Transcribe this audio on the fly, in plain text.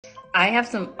I have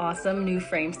some awesome new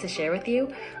frames to share with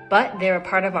you, but they're a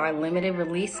part of our limited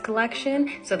release collection,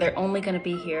 so they're only going to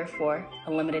be here for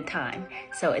a limited time.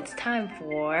 So it's time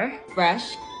for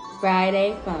Fresh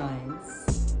Friday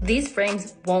Finds. These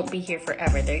frames won't be here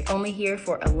forever. They're only here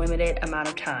for a limited amount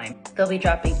of time. They'll be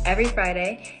dropping every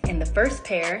Friday, and the first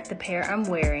pair, the pair I'm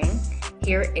wearing,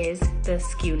 here is the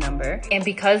SKU number. And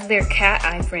because they're cat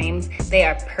eye frames, they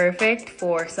are perfect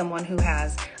for someone who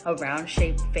has a round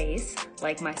shaped face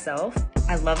like myself.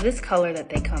 I love this color that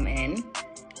they come in.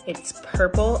 It's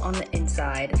purple on the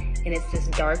inside and it's this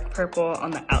dark purple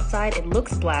on the outside. It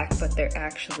looks black, but they're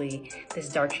actually this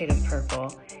dark shade of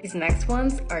purple. These next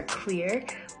ones are clear,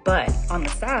 but on the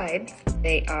sides,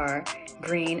 they are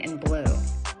green and blue.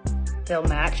 They'll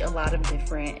match a lot of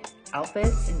different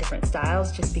outfits and different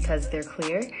styles just because they're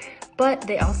clear, but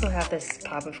they also have this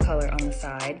pop of color on the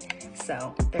side,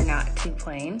 so they're not too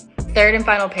plain. Third and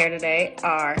final pair today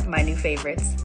are my new favorites.